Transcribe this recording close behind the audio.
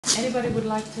Anybody would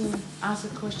like to ask a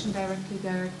question directly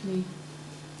to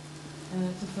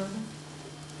Fergal?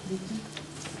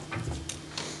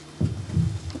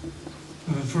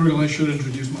 Fergal, I should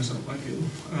introduce myself, I feel.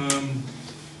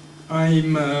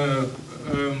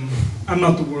 I'm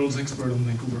not the world's expert on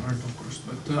Vancouver art, of course,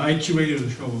 but I curated a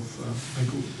show of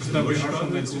Vancouver. Which art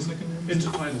from Vancouver?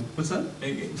 Intertitle. What's that?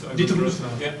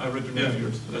 Yeah, I read your name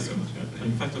yours. That's good. Yeah.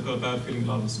 In fact, I've got a bad feeling a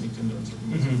lot of us sneaked in there and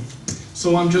something.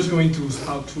 So I'm just going to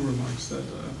spout two remarks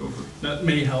that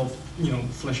may help,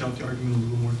 flesh out the argument a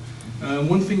little more.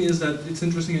 One thing is that it's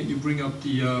interesting that you bring up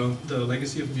the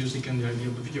legacy of music and the idea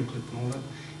of the video clip and all that.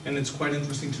 And it's quite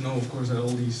interesting to know, of course, that all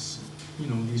these,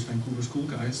 these Vancouver school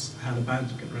guys had a band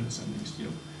together in the 70s,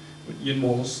 with Ian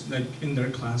Wallace, like in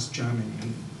their class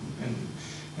jamming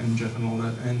and Jeff and all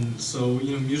that. And so,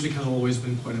 music has always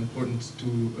been quite important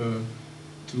to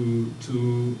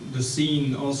the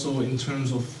scene, also in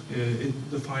terms of it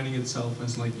defining itself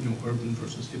as like, urban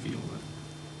versus hippie, all that.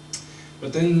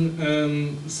 But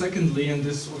then, secondly, and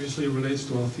this obviously relates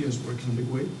to Althea's work in a big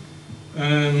way,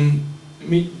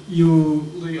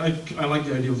 I like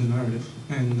the idea of the narrative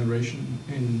and narration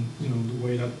in the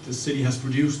way that the city has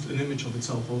produced an image of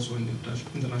itself also in the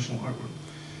international art world.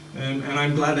 And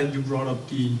I'm glad that you brought up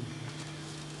the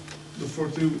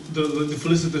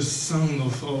felicitous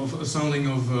sounding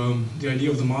of the idea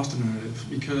of the master narrative,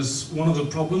 because one of the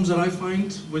problems that I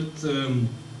find with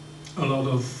a lot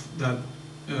of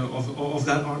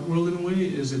that art world in a way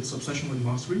is its obsession with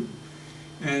mastery,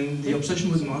 and the obsession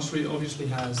with mastery obviously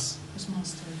has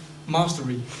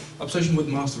obsession with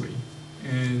mastery,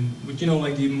 and with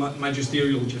like the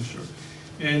magisterial gesture,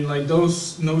 and like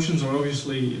those notions are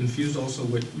obviously infused also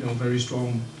with very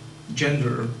strong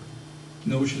gender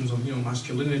notions of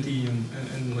masculinity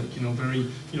and like very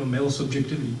male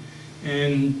subjectivity,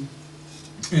 and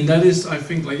that is, I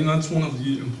think, like that's one of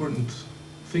the important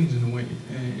things in a way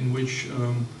in which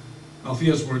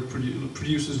Althea's work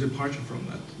produces departure from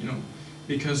that,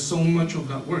 because so much of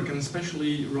that work, and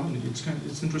especially Rodney,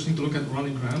 it's interesting to look at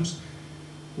Rodney Graham's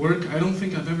work. I don't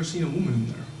think I've ever seen a woman in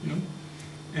there,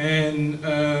 and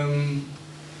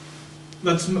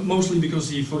that's mostly because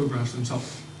he photographs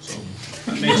himself. So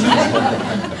that makes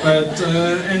sense. But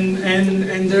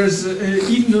and there's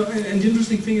even though, and the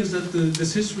interesting thing is that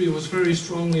this history was very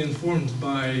strongly informed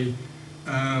by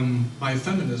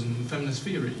feminism, feminist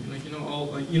theory. Like all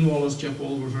like Ian Wallace, Jeff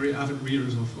Wall were very avid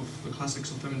readers of the classics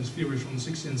of feminist theory from the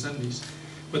 60s and 70s.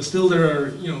 But still, there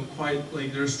are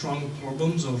there are strong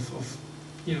problems of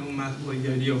like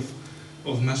the idea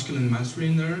of masculine mastery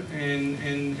in there, and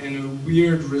a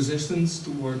weird resistance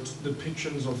towards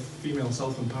depictions of female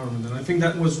self-empowerment. And I think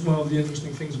that was one of the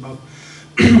interesting things about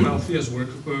Althea's work,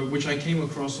 which I came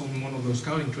across on one of those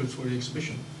scouting trips for the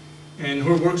exhibition. And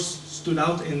her works stood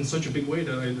out in such a big way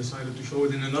that I decided to show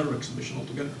it in another exhibition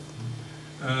altogether.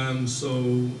 And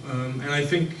I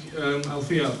think,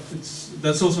 Althea,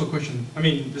 that's also a question. I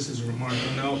mean, this is a remark,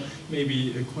 and now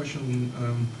maybe a question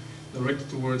directed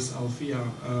towards Althea.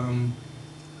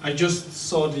 I just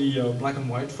saw the black and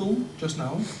white film just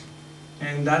now,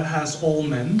 and that has all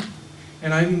men,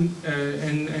 and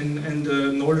and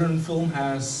the northern film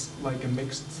has like a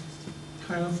mixed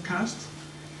kind of cast.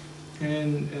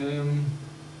 And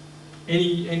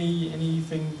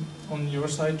anything on your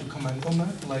side to comment on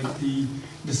that, like the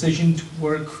decision to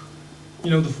work,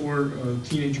 the four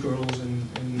teenage girls in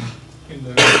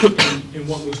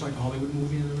what looks like a Hollywood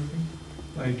movie and everything.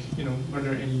 Like, are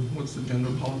there any? What's the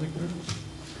gender politic there?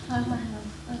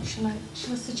 Shall I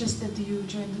suggest that you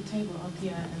join the table,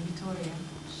 Althea and Victoria,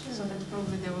 so that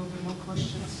probably there will be more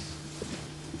questions.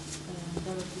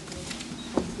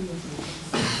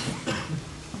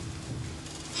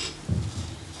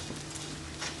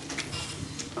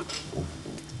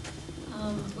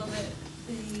 Well,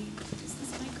 is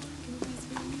this mic on? Can you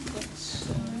guys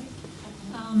hear me?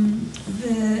 All right.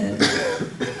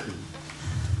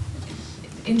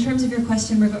 In terms of your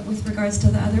question with regards to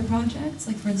the other projects,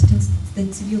 like for instance the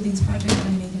Civildienst project that I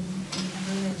made in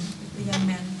Berlin with the young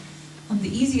men, the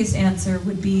easiest answer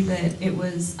would be that it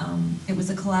was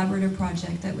a collaborative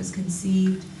project that was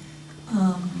conceived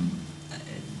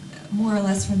more or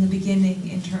less from the beginning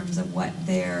in terms of what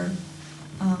their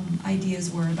ideas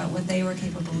were about what they were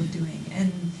capable of doing,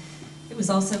 and it was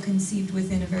also conceived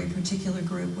within a very particular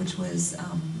group, which was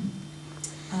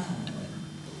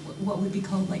what would be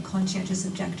called like conscientious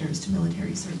objectors to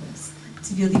military service,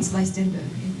 Zivildienstleistende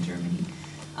in Germany,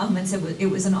 and so it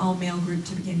was an all-male group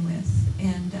to begin with,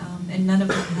 and none of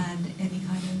them had any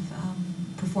kind of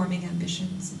performing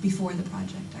ambitions before the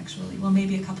project. Actually, well,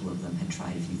 maybe a couple of them had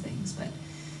tried a few things, but.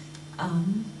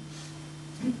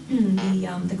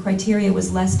 The criteria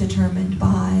was less determined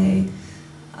by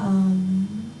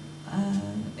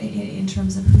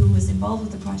terms of who was involved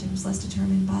with the project, was less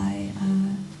determined by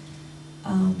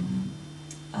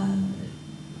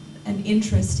an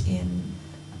interest in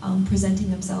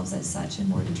presenting themselves as such, and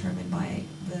more determined by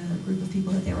the group of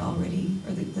people that they were already,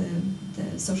 or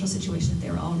the social situation that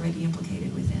they were already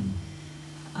implicated within.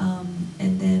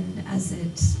 And then as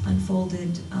it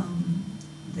unfolded,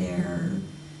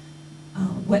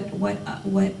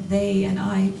 what they and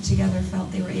I together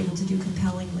felt they were able to do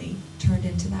compellingly turned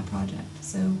into that project.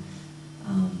 So,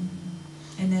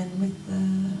 and then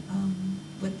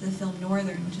with the film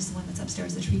Northern, which is the one that's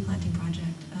upstairs, the tree planting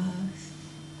project,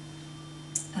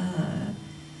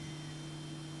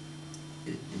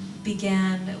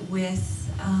 began with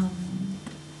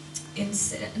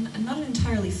not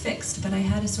entirely fixed, but I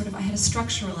had a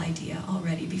structural idea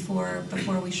already before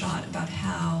we shot about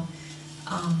how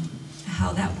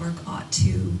that work ought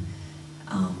to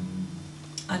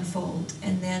unfold,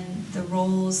 and then the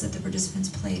roles that the participants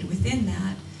played within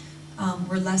that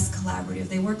were less collaborative.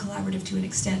 They were collaborative to an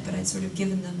extent, but I'd sort of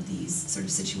given them these sort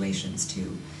of situations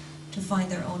to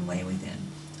find their own way within.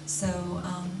 So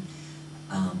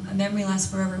A Memory Lasts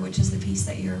Forever, which is the piece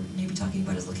that you're maybe talking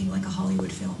about, is looking like a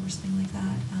Hollywood film or something like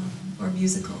that, or a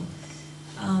musical.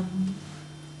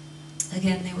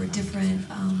 Again, they were different.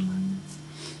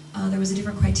 There was a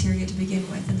different criteria to begin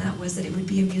with, and that was that it would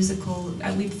be a musical.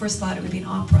 We first thought it would be an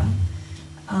opera,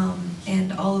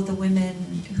 and all of the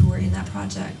women who were in that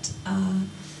project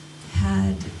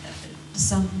had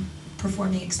some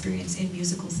performing experience in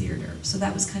musical theater. So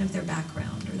that was kind of their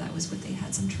background, or that was what they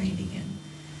had some training in.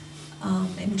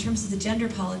 And in terms of the gender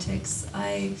politics,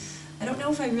 I don't know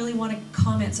if I really want to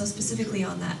comment so specifically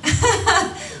on that,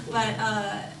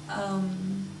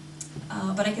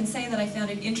 but I can say that I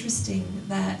found it interesting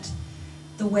that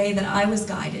the way that I was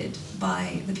guided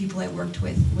by the people I worked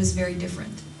with was very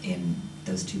different in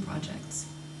those two projects.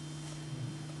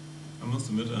 I must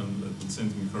admit, the same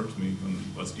thing occurred to me when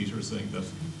was Dieter was saying that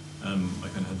I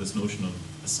kind of had this notion of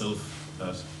a self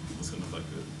that was kind of like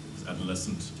was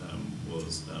adolescent,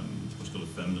 was what you call it,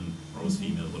 feminine, or was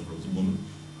female, whatever, was a woman,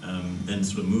 then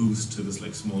sort of moves to this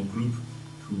like small group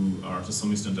who are to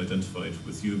some extent identified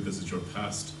with you because it's your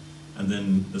past. And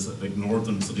then there's like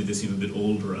Northern, suddenly they seem a bit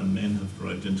older, and men have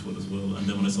arrived into it as well. And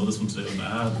then when I saw this one today,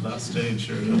 I went, the last stage,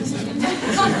 sure. It's like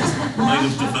this kind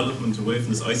of development away from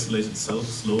this isolated self,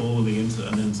 slowly into,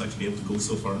 and then it's actually able to go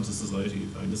so far into society.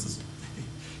 I mean, this is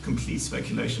complete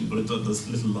speculation, but this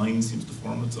little line seems to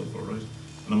form itself, all right.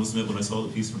 And I must admit, when I saw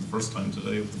the piece for the first time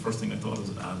today, the first thing I thought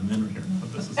was, the men are here.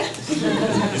 But this is,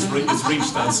 it's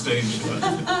reached that stage.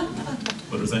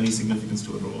 Whether there's any significance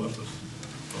to it or what.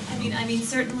 I mean,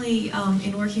 certainly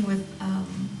in working with,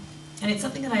 and it's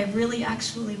something that I really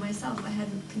actually myself, I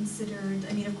hadn't considered.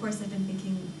 I mean, of course, I've been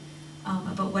thinking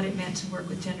about what it meant to work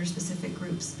with gender-specific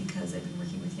groups because I've been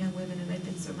working with young women,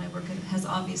 and so my work has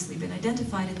obviously been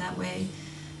identified in that way.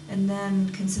 And then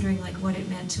considering like what it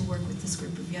meant to work with this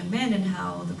group of young men and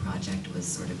how the project was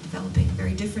sort of developing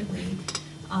very differently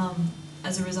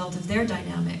as a result of their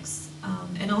dynamics.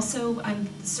 And also, I'm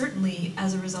certainly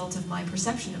as a result of my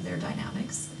perception of their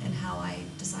dynamics and how I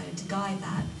decided to guide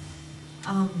that.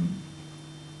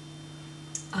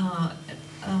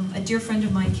 A dear friend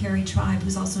of mine, Carrie Tribe,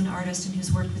 who's also an artist and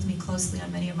who's worked with me closely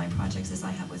on many of my projects as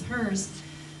I have with hers,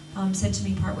 said to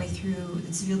me partway through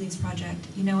the Civil Needs Project,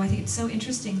 you know, I think it's so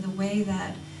interesting the way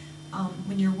that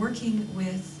when you're working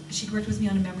with, she'd worked with me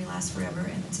on A Memory Lasts Forever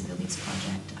and the Civil Needs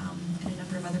Project and a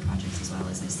number of other projects as well,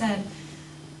 as I said.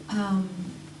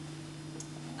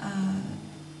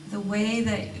 The way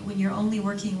that when you're only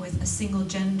working with a single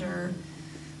gender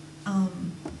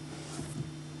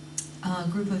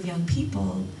group of young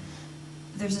people,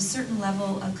 there's a certain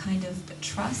level of kind of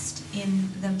trust in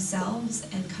themselves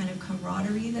and kind of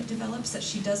camaraderie that develops that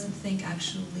she doesn't think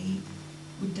actually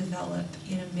would develop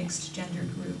in a mixed gender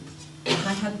group. And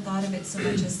I hadn't thought of it so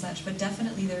much as such, but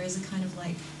definitely there is a kind of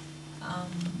like,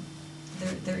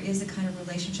 there is a kind of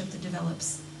relationship that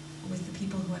develops with the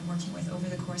people who I'm working with over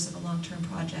the course of a long-term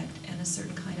project, and a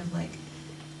certain kind of like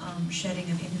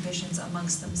shedding of inhibitions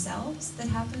amongst themselves that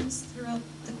happens throughout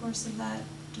the course of that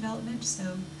development. So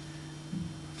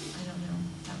I don't know,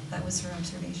 that was her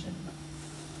observation.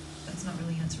 That's not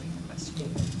really answering the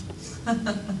question.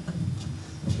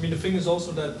 I mean, the thing is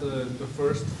also that the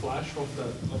first flash of the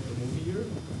movie here,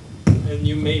 and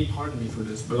you may pardon me for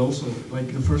this, but also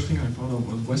like the first thing I thought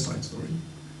of was West Side Story.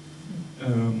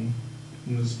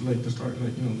 It was like the start,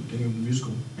 like, you know, the beginning of the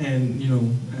musical, and you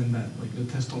know, and that like the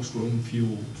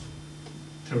testosterone-fueled,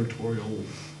 territorial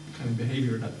kind of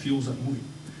behavior that fuels that movie,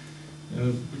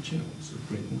 which, you know, it's a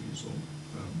great movie. So,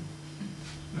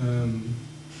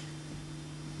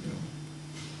 you know,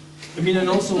 I mean, and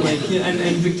also like, yeah,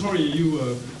 and Victoria,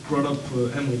 you brought up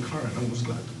Emily Carr, and I was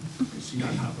glad to see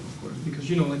that happen, of course, because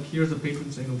you know, like here's the patron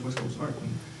saint of West Coast art,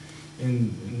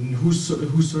 and who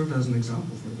served as an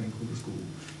example for the Vancouver School,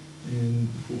 and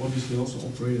who obviously also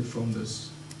operated from this,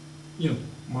 you know,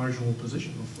 marginal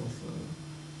position of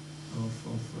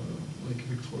like a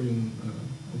Victorian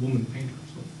a woman painter.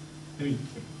 So, I mean.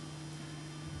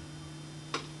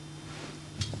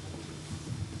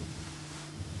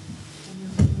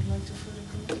 Anyone would like to further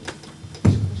comment?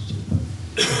 Question?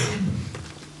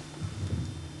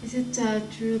 Is it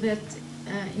true that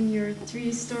in your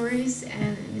 3 stories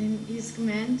and in his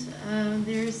comment,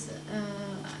 there's,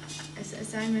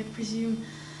 as I might presume,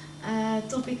 a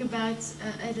topic about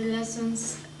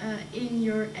adolescence in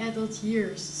your adult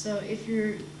years? So if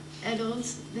you're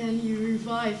adult, then you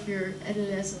revive your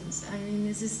adolescence. I mean,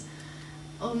 this is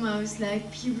almost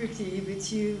like puberty,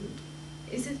 but you...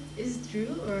 Is it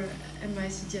true, or am I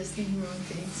suggesting wrong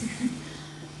things?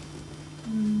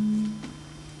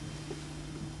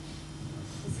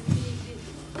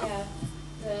 Yeah,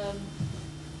 the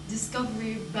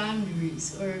discovery of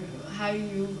boundaries, or how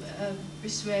you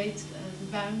persuade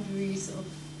the boundaries of,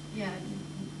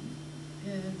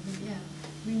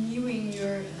 renewing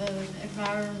your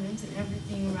environment and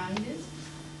everything around it.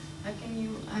 How can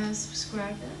you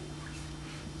subscribe that?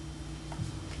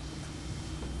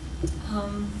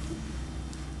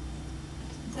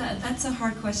 That's a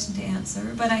hard question to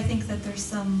answer, but I think that there's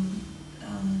some,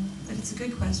 that it's a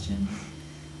good question.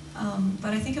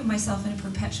 But I think of myself in a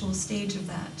perpetual stage of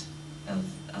that, of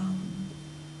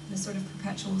a sort of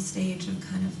perpetual stage of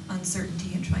kind of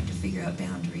uncertainty and trying to figure out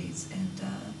boundaries, and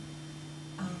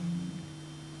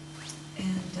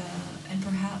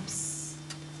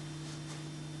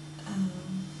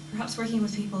perhaps working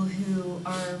with people who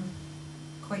are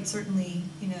quite certainly,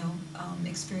 you know,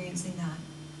 experiencing that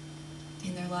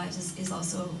in their lives is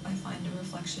also, I find, a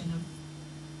reflection of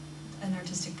an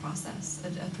artistic process,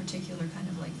 a particular kind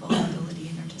of like vulnerability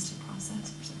in artistic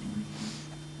process or something like that.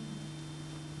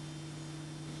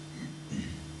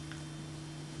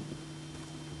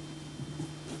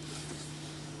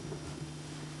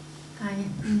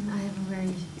 I have a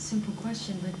very simple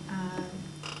question, but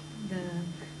the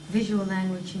visual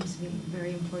language seems to be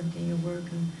very important in your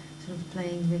work, and sort of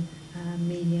playing with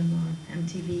medium or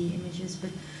MTV images,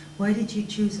 but why did you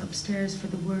choose Upstairs for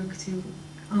the work to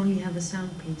only have a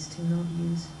sound piece, to not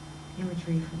use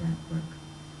imagery for that work?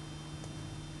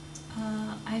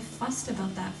 I fussed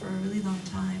about that for a really long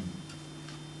time.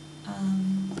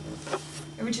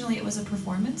 Originally it was a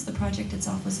performance, the project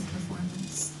itself was a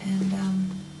performance, and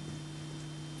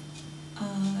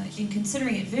in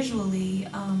considering it visually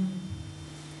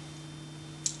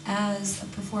as a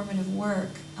performative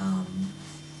work,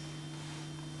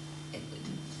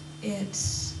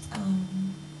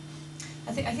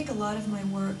 I think a lot of my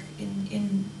work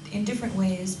in different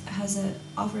ways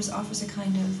offers a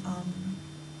kind of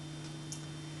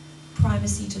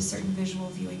primacy to certain visual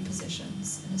viewing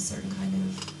positions and a certain kind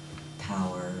of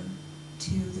power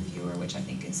to the viewer, which I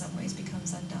think in some ways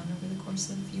becomes undone over the course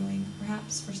of viewing,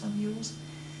 perhaps, for some viewers.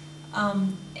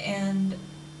 And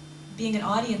being an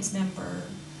audience member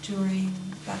during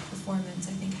that performance,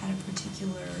 I think, had a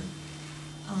particular,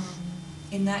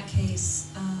 in that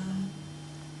case,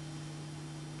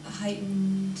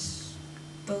 heightened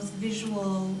both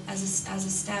visual as a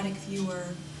static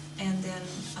viewer, and then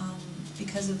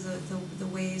because of the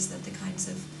ways that the kinds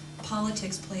of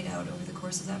politics played out over the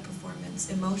course of that performance,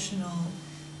 emotional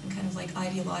and kind of like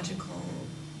ideological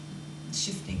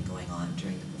shifting going on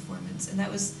during the performance, and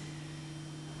that was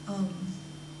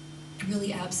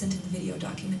really absent in the video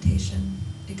documentation.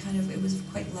 It was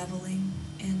quite leveling,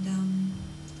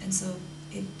 and so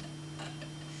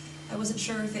I wasn't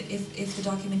sure if the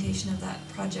documentation of that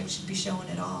project should be shown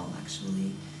at all,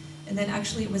 actually. And then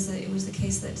actually it was the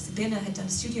case that Sabina had done a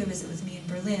studio visit with me in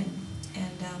Berlin,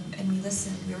 and we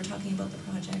listened. We were talking about the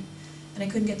project, and I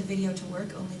couldn't get the video to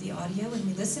work, only the audio, and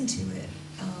we listened to it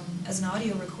as an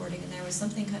audio recording, and there was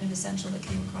something kind of essential that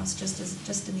came across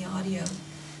just in the audio,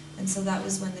 and so that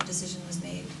was when the decision was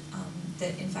made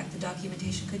that in fact the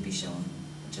documentation could be shown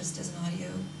just as an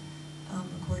audio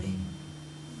recording.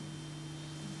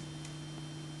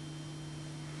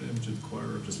 The image of the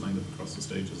choir just lined up across the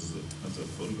stage as a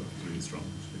photograph is really strong.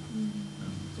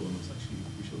 The one that's actually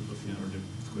we showed up in our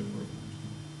it's quite more.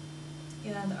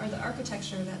 Yeah, the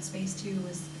architecture of that space too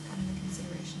was kind of a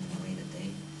consideration in the way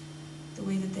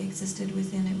that they existed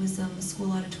within. It was a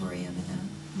school auditorium in a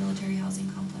military housing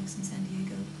complex in San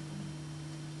Diego.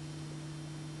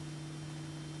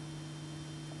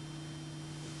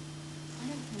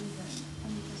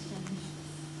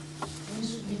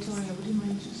 Victoria, would you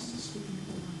mind just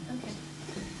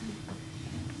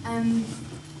I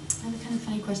have a kind of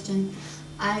funny question.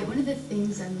 One of the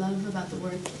things I love about the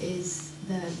work is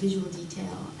the visual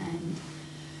detail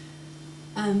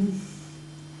and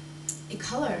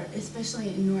color, especially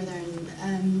in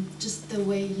Northern, just the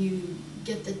way you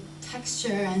get the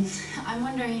texture. And I'm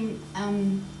wondering,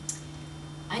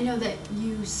 I know that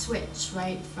you switch,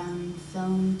 right, from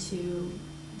film to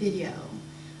video.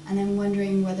 And I'm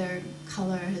wondering whether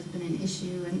color has been an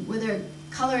issue and whether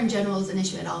color in general is an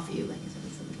issue at all for you. Like I said,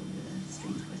 it's a little bit of a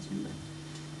strange question, but.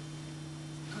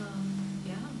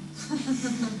 Yeah,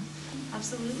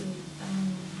 absolutely.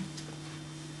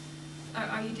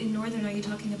 Are you in Northern? Are you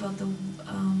talking about the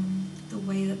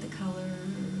way that the color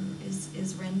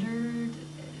is rendered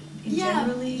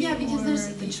generally? Yeah, because or there's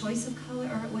the choice of color,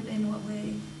 or in what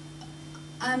way?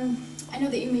 I know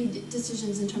that you made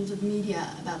decisions in terms of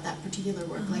media about that particular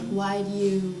work. Like, why do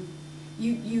you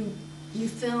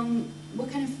film?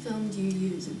 What kind of film do you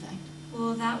use, in fact?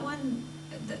 Well, that one,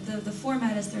 the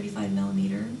format is 35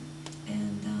 millimeter,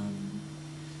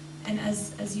 and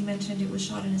as you mentioned, it was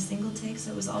shot in a single take,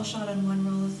 so it was all shot on one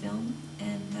roll of film.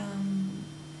 And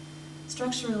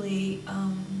structurally,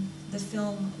 the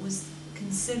film was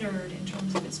considered, in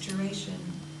terms of its duration,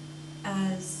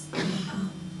 as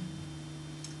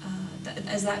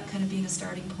that kind of being a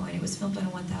starting point. It was filmed on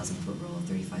a 1,000-foot roll of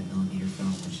 35 millimeter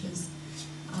film, which is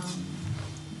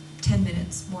 10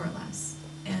 minutes, more or less.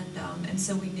 And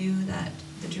so we knew that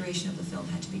the duration of the film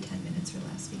had to be 10 minutes or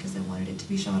less, because I wanted it to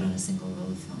be shot on a single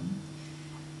roll of film.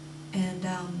 And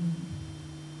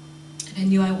I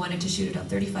knew I wanted to shoot it on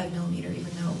 35 millimeter,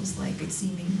 even though it was like it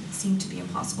seemed to be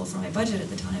impossible for my budget at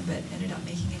the time, but ended up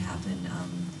making it happen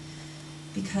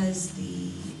because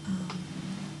the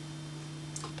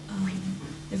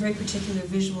very particular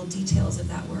visual details of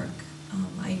that work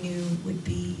I knew would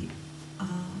be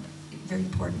very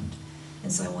important.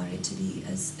 And so I wanted it to be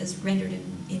as rendered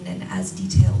in an as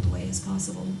detailed way as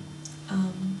possible.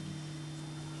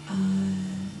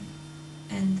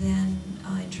 And then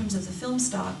in terms of the film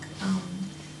stock,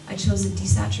 I chose a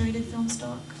desaturated film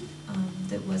stock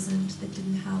that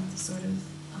didn't have the sort of,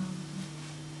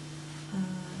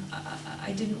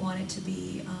 I didn't want it to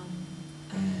be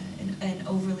an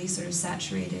overly sort of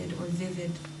saturated or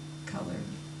vivid color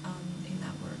in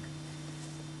that work.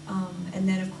 And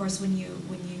then, of course, when you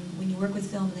work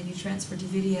with film and then you transfer to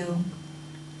video,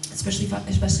 especially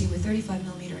with 35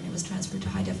 millimeter, and it was transferred to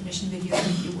high definition video,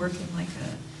 you work in like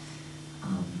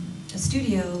a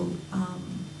studio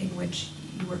in which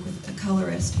you work with a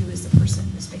colorist who is the person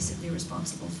who's basically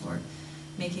responsible for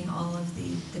making all of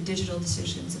the digital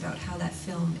decisions about how that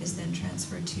film is then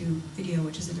transferred to video,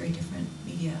 which is a very different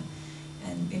media.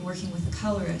 And in working with the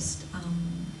colorist,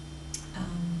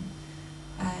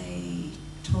 I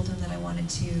told him that I wanted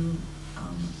to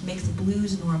make the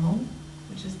blues normal,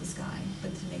 which is the sky,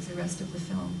 but to make the rest of the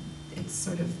film, it's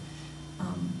sort of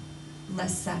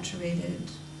less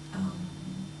saturated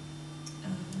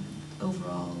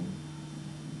overall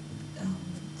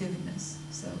vividness.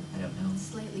 So I don't know.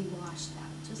 Slightly washed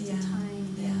out, just Yeah, a tiny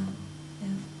bit.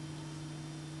 yeah.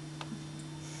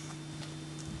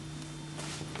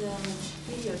 The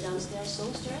video downstairs,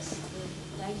 Songsters,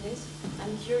 like this.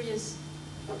 I'm curious.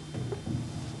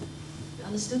 You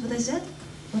understood what I said?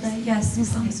 Yes,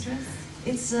 songstress.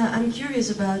 It's. I'm curious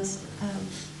about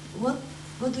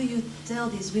what do you tell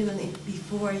these women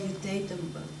before you date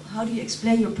them? How do you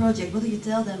explain your project? What do you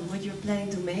tell them? What you're planning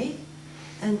to make?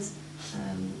 And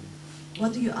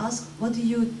what do you ask? What do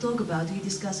you talk about? Do you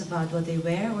discuss about what they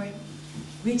wear, or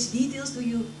which details do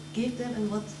you give them? And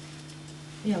what?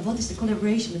 Yeah, what is the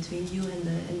collaboration between you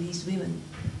and these women?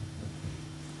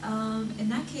 In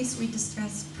that case, we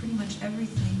discussed pretty much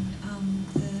everything.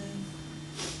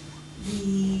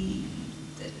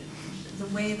 The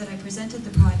way that I presented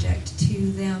the project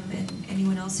to them and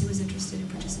anyone else who was interested in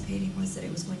participating was that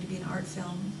it was going to be an art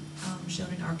film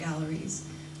shown in art galleries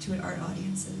to art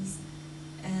audiences,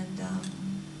 and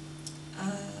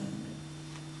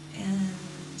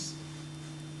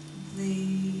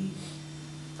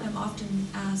I'm often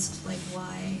asked like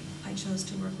why I chose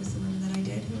to work with the women that I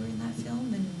did who were in that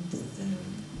film, and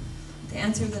the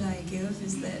answer that I give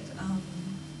is that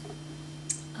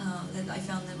that I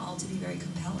found them all to be very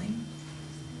compelling,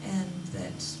 and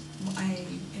that I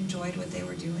enjoyed what they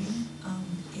were doing.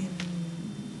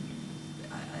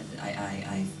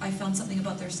 I found something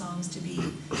about their songs to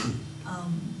be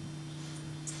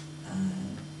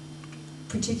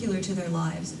particular to their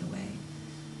lives in a way.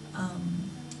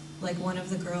 Like one of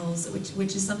the girls,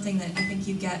 which is something that I think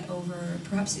you get over,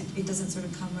 perhaps it doesn't sort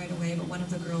of come right away, but one of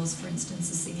the girls, for instance,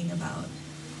 is singing about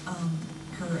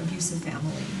her abusive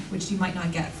family, which you might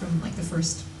not get from like the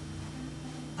first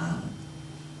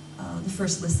the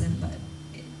first listen, but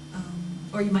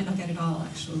or you might not get it all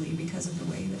actually because of the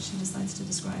way that she decides to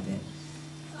describe it.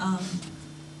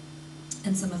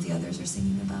 And some of the others are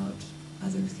singing about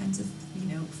other kinds of,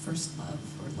 first love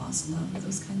or lost love, or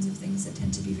those kinds of things that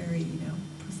tend to be very,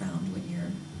 profound when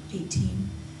you're 18,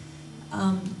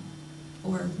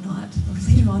 or not, or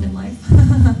later on in life.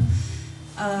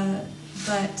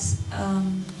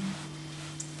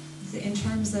 In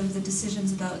terms of the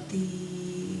decisions about the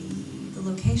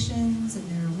locations and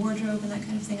their wardrobe and that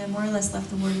kind of thing, I more or less left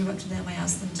the wardrobe up to them. I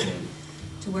asked them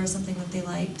to wear something that they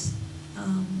liked,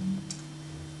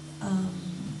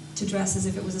 to dress as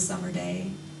if it was a summer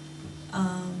day.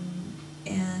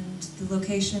 And the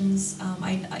locations,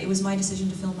 it was my decision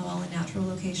to film them all in natural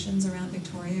locations around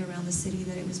Victoria, around the city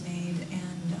that it was made,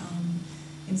 and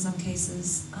in some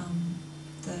cases,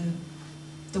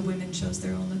 the women chose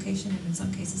their own location, and in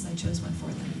some cases I chose one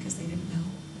for them because they didn't know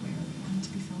where they wanted to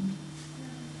be filmed.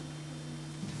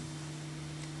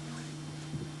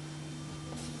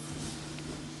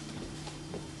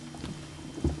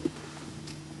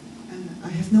 I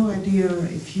have no idea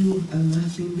if you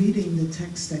have been reading the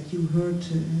text that you heard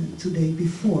today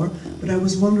before, but I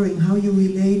was wondering how you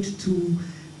relate to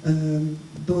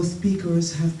both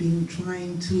speakers have been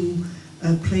trying to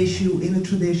place you in a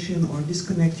tradition or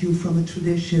disconnect you from a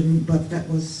tradition, but that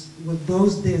was what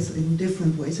both did in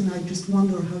different ways, and I just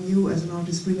wonder how you as an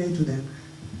artist relate to that.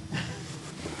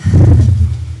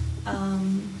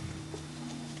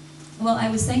 Well, I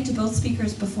was saying to both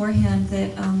speakers beforehand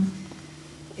that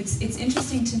it's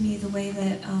interesting to me the way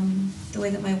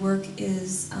that my work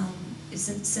is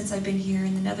since I've been here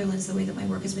in the Netherlands, the way that my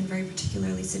work has been very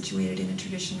particularly situated in a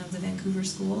tradition of the Vancouver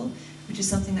School, which is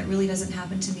something that really doesn't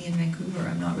happen to me in Vancouver.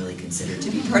 I'm not really considered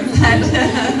to be part of that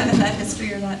that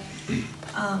history or that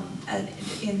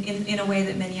in a way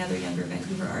that many other younger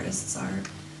Vancouver artists are.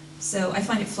 So I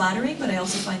find it flattering, but I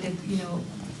also find it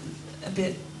a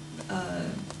bit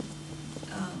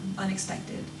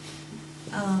unexpected.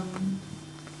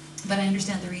 But I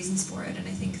understand the reasons for it, and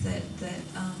I think that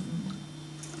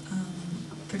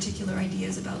particular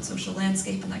ideas about social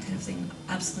landscape and that kind of thing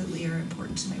absolutely are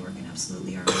important to my work and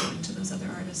absolutely are important to those other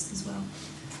artists as well.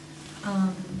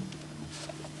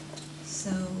 So,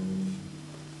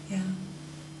 yeah.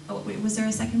 Oh, wait, was there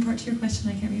a second part to your question?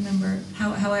 I can't remember.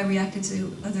 How I reacted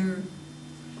to other...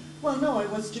 Well, no, I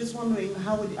was just wondering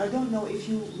I don't know if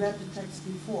you read the text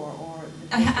before or...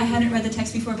 I hadn't read the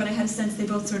text before, but I had a sense, they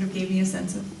both sort of gave me a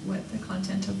sense of what the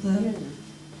content of the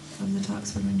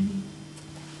talks were going to be.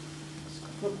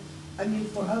 Well, I mean,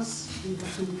 for us, we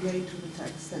have to relate to the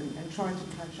text and try to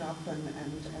catch up and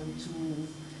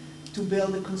to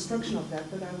build a construction of that,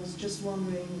 but I was just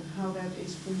wondering how that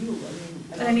is for you.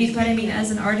 I mean,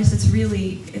 as an artist, it's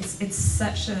really, it's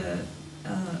such a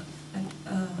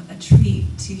treat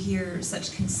to hear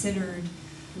such considered,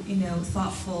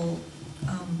 thoughtful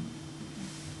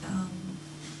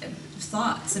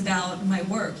thoughts about my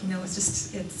work. It's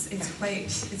just it's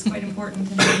quite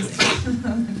important and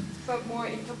amazing. But more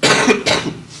in a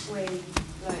way,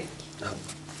 like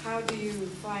how do you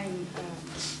find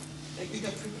the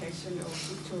interpretation of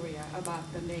Victoria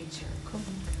about the nature,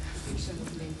 fiction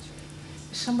of nature?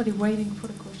 Somebody waiting for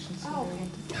the questions. Oh,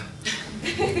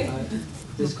 okay.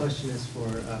 This question is for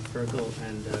Fergal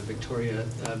and Victoria.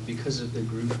 Because of the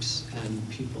groups and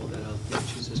people that Althea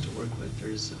chooses to work with,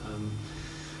 there's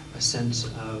a sense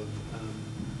of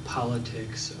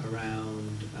politics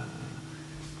around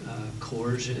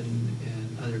coercion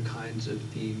and other kinds of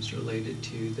themes related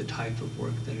to the type of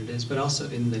work that it is, but also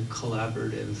in the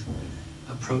collaborative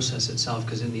process itself,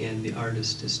 because in the end the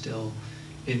artist is still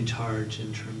in charge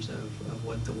in terms of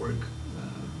what the work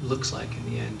looks like in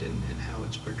the end and how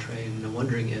it's portrayed. And I'm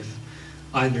wondering if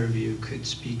either of you could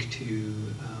speak to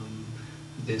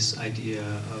this idea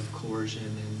of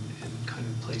coercion and kind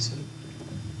of place it.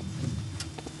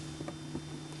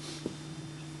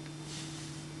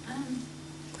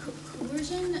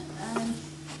 Coercion,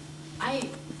 I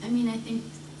think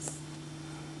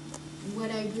what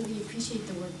I really appreciate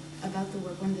about the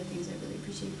work, one of the things I really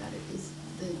appreciate about it is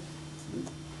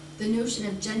the notion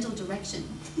of gentle direction.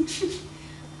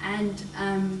 And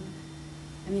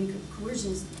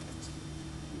coercion is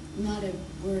not a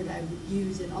word I would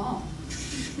use at all.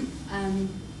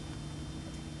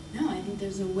 No, I think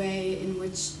there's a way in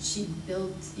which you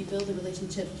build the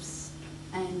relationships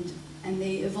and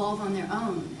they evolve on their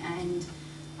own. And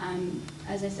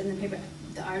as I said in the paper,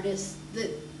 the artists,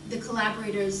 the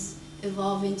collaborators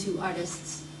evolve into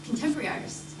artists, contemporary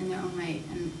artists in their own right,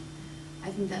 and I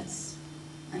think that's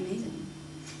amazing.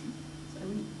 So I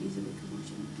wouldn't use the word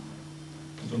coercion.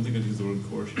 I don't think I'd use the word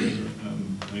coercion either.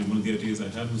 One of the ideas I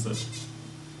had was that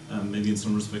maybe in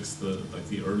some respects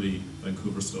the early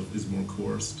Vancouver stuff is more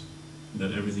coerced,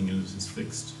 that everything in it is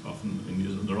fixed. Often, I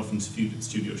mean, there are often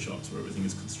studio shots where everything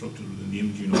is constructed within the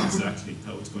image. You know exactly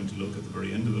how it's going to look at the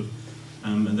very end of it.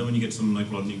 And then when you get someone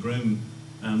like Rodney Graham,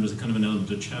 there's a kind of an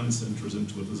element of chance enters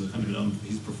into it. There's a kind of an element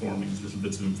he's performing, there's little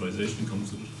bits of improvisation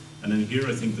comes with it. And then here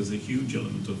I think there's a huge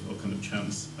element of kind of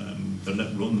chance. They're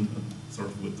let run sort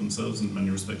of with themselves in many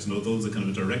respects. And although it's a kind of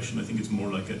a direction, I think it's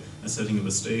more like a setting of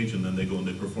a stage, and then they go and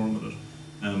they perform at it.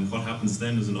 What happens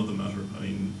then is another matter. I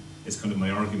mean, it's kind of my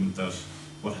argument that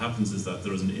what happens is that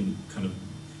there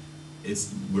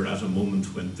is we're at a moment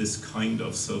when this kind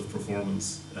of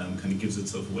self-performance kind of gives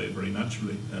itself away very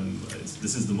naturally.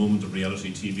 This is the moment of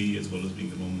reality TV as well as being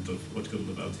the moment of what could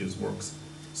have Althea's works.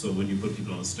 So when you put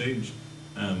people on a stage,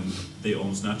 they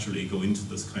almost naturally go into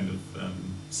this kind of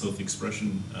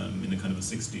self-expression in a kind of a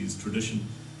 60s tradition,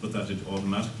 but that it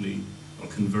automatically or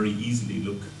can very easily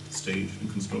look staged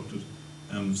and constructed.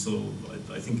 So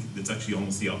I think it's actually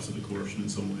almost the opposite of coercion in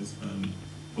some ways.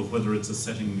 But whether it's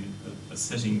setting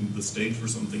the stage for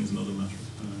something is another matter.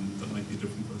 That might be a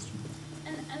different question.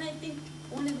 And I think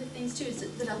one of the things too is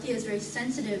that Althea is very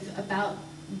sensitive about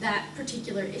that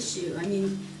particular issue. I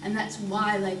mean, and that's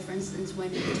why, like, for instance,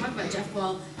 when you talk about Jeff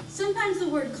Wall, sometimes the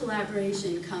word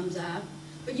collaboration comes up,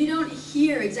 but you don't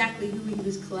hear exactly who he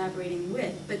was collaborating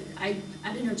with. But I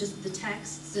don't know, just the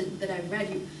texts that I've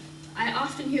read, I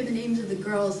often hear the names of the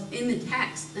girls in the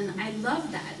text, and I love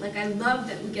that. Like, I love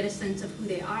that we get a sense of who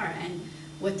they are and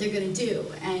what they're going to do.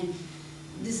 And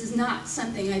this is not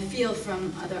something I feel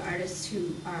from other artists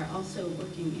who are also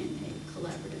working in a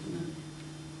collaborative mode,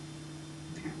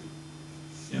 apparently.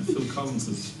 Yeah, Phil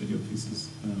Collins's video pieces,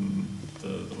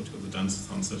 the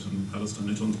dance-a-thon set in Palestine,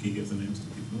 I don't think he gave the names to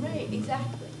people. Right,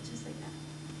 exactly, just like that.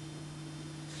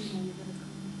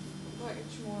 Well,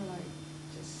 it's more like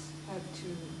just have to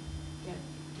get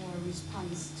more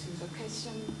response to the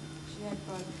question she had,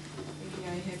 but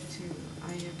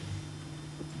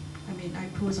maybe I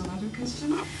pose another question.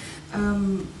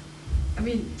 I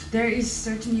mean, there is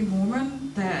certainly a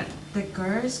moment that the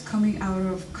girls coming out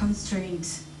of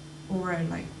constraint or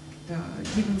like the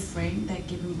given frame that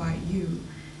given by you,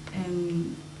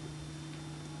 and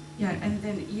yeah, and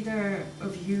then either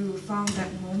of you found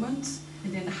that moment,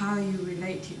 and then how you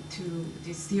relate it to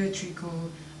this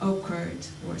theatrical, awkward,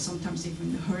 or sometimes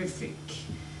even horrific,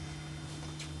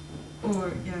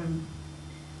 or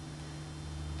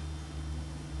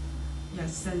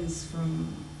sense from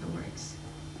the works.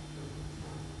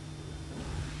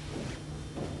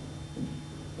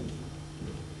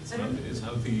 It's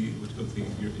how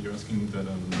you're asking that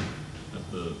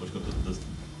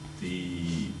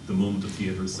the moment of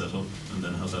theatre is set up, and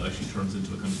then how that actually turns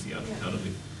into a kind of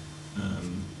theatricality.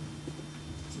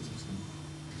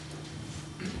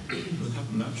 Does it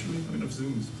happen naturally? I mean, I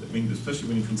presume. I mean, especially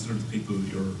when you consider the people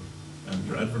you're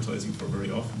advertising for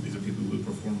very often. These are people who will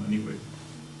perform anyway.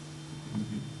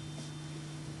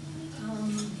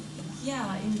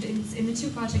 Yeah, in the two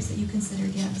projects that you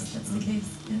considered, yes, that's the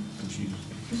case. Yeah. And cheated.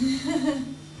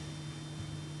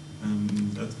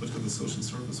 That's what the social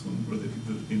service one, were they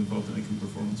people that have been involved in making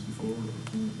performance before? Or?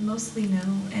 Mostly no,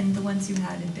 and the ones you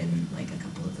had been, like, a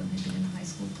couple of them had been in a high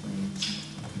school play.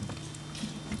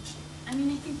 I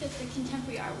mean, I think that the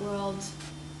contemporary art world,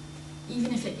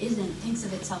 even if it isn't, thinks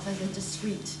of itself as a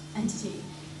discrete entity.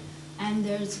 And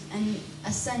there's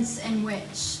a sense in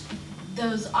which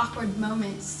those awkward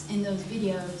moments in those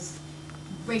videos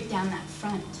break down that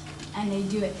front, and they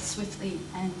do it swiftly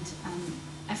and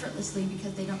effortlessly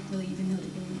because they don't really even know they're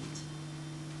doing it.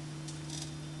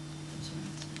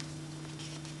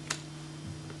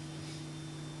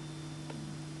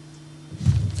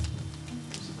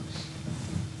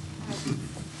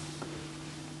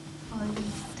 Well, you've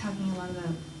been talking a lot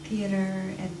about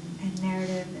theater and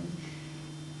narrative,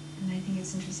 and I think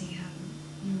it's interesting how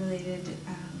you related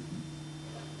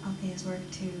Althea's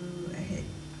work to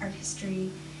art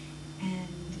history and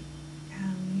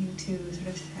to sort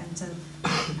of sense of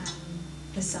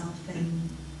the self and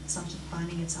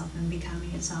self-defining itself and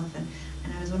becoming itself. And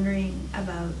I was wondering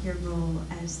about your role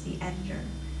as the editor.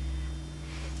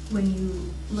 When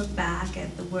you look back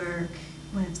at the work,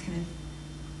 when it's kind of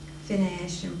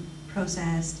finished and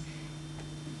processed,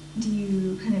 do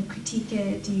you kind of critique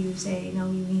it? Do you say, no,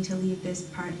 you need to leave this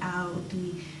part out?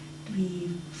 Do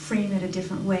we frame it a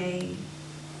different way?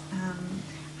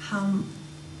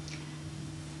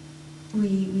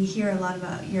 We hear a lot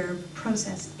about your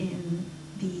process in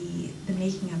the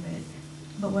making of it,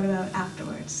 but what about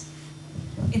afterwards?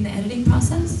 In the editing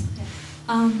process?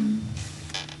 Yeah.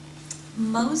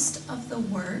 Most of the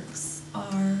works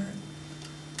are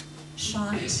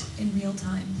shot in real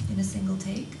time in a single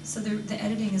take. So the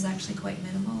editing is actually quite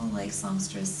minimal. Like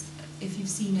Songstress, if you've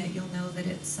seen it, you'll know that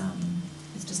it's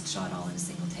just shot all in a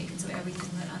single take. And so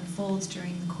everything that unfolds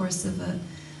during the course of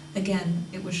again,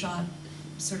 it was shot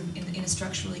sort of in a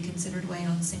structurally considered way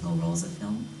on single rolls of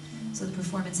film. So the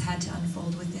performance had to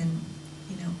unfold within,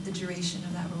 you know, the duration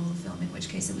of that roll of film, in which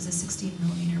case it was a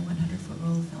 16mm 100-foot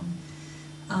roll of film.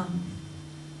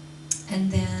 And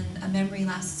then A Memory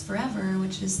Lasts Forever,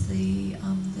 which is the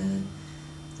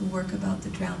work about the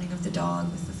drowning of the dog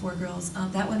with the 4 girls.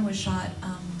 That one was shot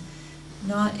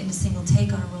not in a single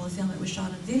take on a roll of film. It was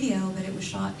shot on video, but it was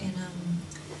shot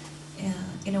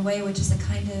in a way which is a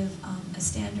kind of a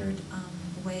standard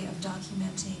way of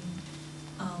documenting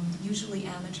usually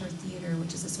amateur theater,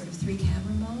 which is a sort of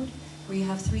 3-camera mode, where you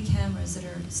have 3 cameras that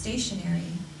are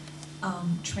stationary,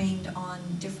 trained on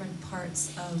different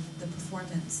parts of the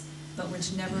performance, but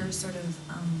which never sort of,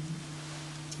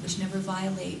 which never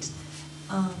violate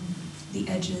the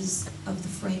edges of the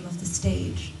frame of the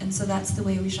stage. And so that's the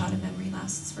way we shot A Memory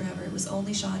Lasts Forever. It was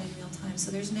only shot in real time.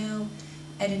 So there's no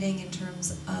editing in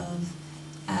terms of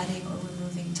adding or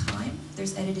removing time.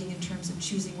 There's editing in terms of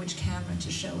choosing which camera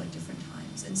to show at different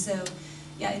times. And so,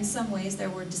 yeah, in some ways there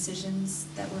were decisions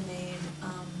that were made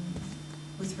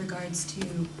with regards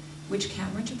to which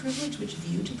camera to privilege, which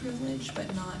view to privilege,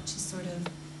 but not to sort of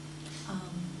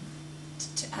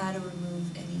to add or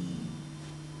remove any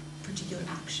particular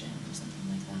action or something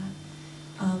like that.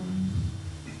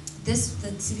 The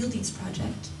Civildienst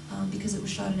project, because it was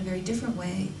shot in a very different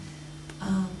way,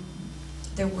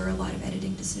 there were a lot of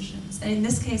editing decisions. And in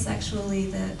this case,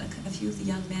 actually, a few of the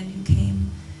young men who came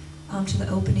to the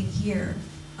opening here,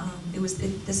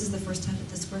 this is the first time that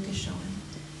this work is shown,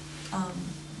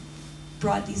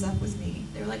 brought these up with me.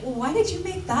 They were like, well, why did you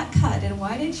make that cut? And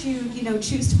why did you,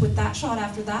 choose to put that shot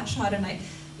after that shot? And I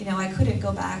couldn't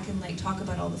go back and like talk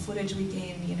about all the footage we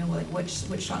gained, like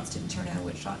which shots didn't turn out,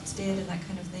 which shots did, and that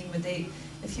kind of thing. But a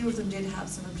few of them did have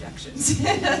some objections.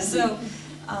 So,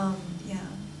 yeah.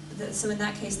 So in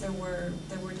that case, there were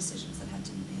decisions that had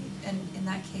to be made, and in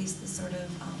that case, the sort of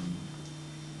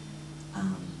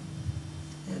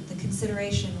the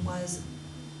consideration was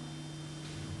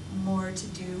more to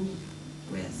do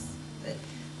with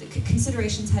the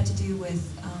considerations had to do with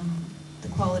the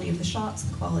quality of the shots,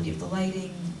 the quality of the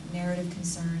lighting, narrative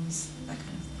concerns, that kind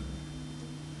of thing.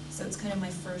 So it's kind of the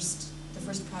first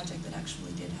project that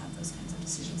actually did have those kinds of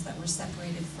decisions that were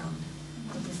separated from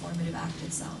the performative act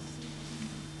itself.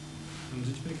 And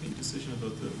did you make any decision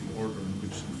about the order in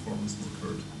which the performances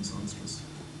occurred in Songstress?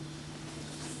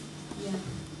 Yeah,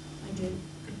 I did.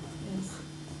 Okay. Yes.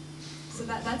 So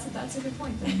that's a good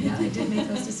point then. Yeah, I did make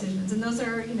those decisions, and those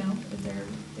are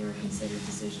they were considered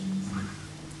decisions. And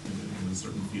a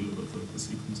certain feel about the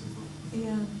sequence as well.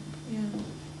 Yeah, yeah.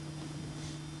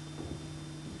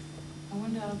 I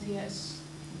wonder, Althea,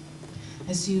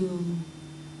 as you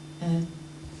a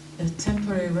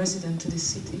temporary resident to this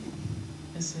city,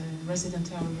 as a resident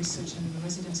to our research and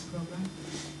residence program,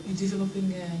 you're developing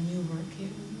new work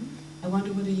here. I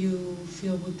wonder whether you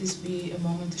feel would this be a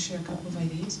moment to share a couple of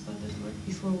ideas about that work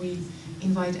before we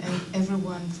invite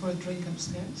everyone for a drink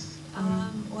upstairs?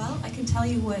 Well, I can tell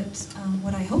you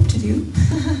what I hope to do,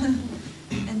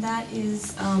 and that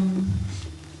is,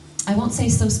 I won't say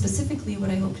so specifically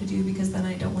what I hope to do because then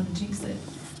I don't want to jinx it,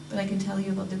 but I can tell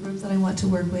you about the group that I want to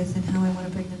work with and how I want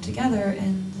to bring them together,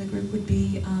 and the group would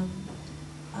be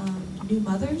new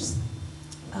mothers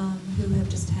who have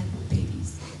just had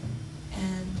babies.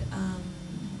 And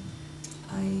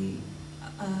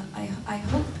I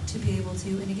hope to be able to,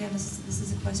 and again, this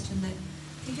is a question that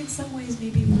I think in some ways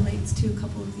maybe relates to a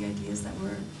couple of the ideas that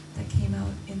came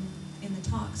out in the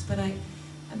talks, but I'm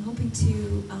hoping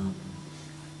to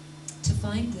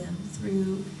find them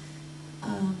through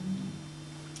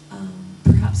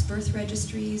perhaps birth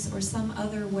registries or some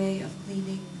other way of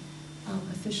gleaning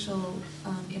official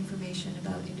information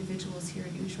about individuals here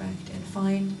in Utrecht, and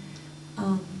find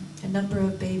a number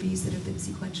of babies that have been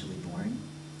sequentially born,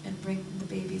 and bring the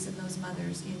babies and those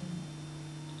mothers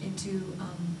into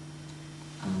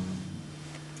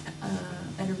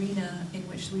an arena in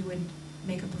which we would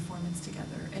make a performance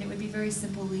together. And it would be very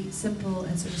simple and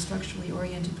sort of structurally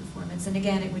oriented performance. And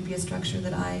again, it would be a structure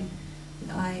that I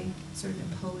sort of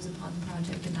impose upon the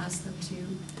project and ask them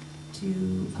to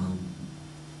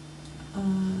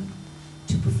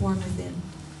perform within.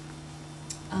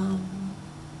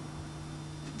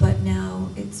 But now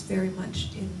it's very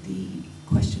much in the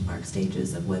question mark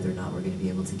stages of whether or not we're going to be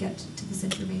able to get to this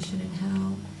information, and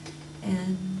how,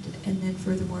 and then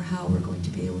furthermore how we're going to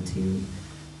be able to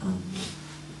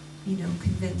you know,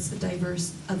 convince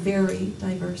a very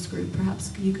diverse group,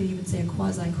 perhaps you could even say a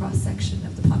quasi cross-section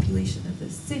of the population of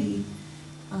this city,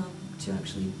 to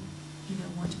actually, you know,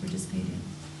 want to participate in.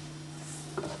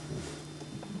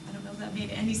 I don't know if that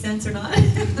made any sense or not.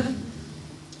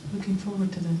 Looking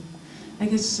forward to that. I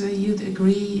guess you'd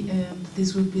agree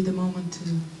this would be the moment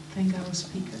to thank our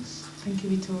speakers. Thank you,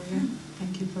 Victoria.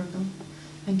 Thank you, Fergal.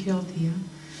 Thank you, Althea.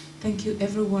 Thank you,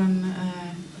 everyone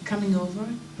coming over,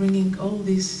 bringing all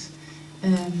these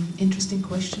interesting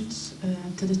questions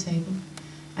to the table.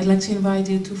 I'd like to invite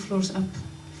you 2 floors up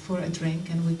for a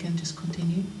drink, and we can just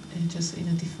continue, just in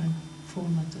a different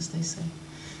format, as they say.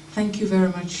 Thank you very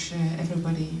much,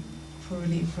 everybody, for a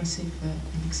really impressive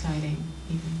and exciting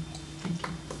evening. Thank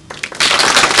you.